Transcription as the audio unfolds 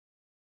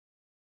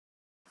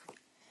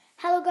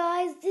Hello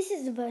guys, this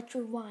is the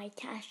Virtual White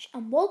Cash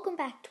and welcome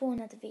back to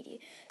another video.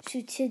 So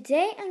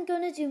today I'm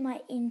gonna do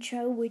my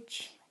intro,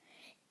 which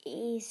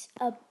is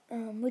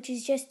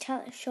just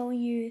showing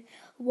you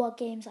what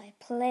games I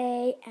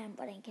play and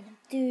what I'm gonna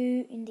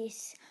do in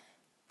this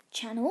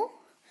channel.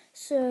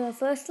 So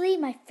firstly,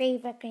 my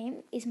favorite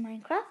game is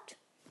Minecraft.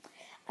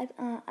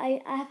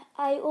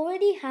 I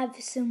already have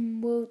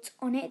some worlds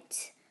on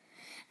it,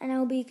 and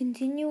I'll be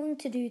continuing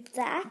to do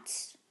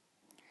that.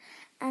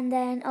 And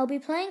then I'll be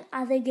playing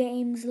other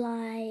games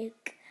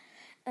like,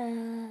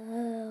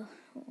 where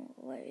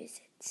is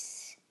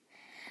it?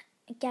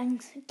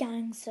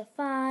 Gangster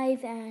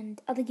 5 and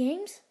other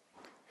games.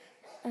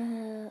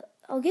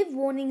 I'll give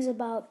warnings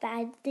about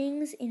bad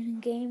things in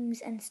games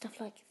and stuff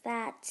like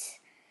that.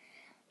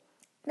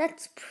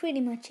 That's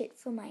pretty much it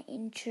for my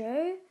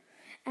intro.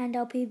 And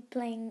I'll be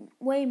playing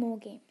way more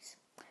games.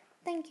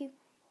 Thank you.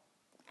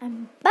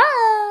 And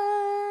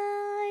bye!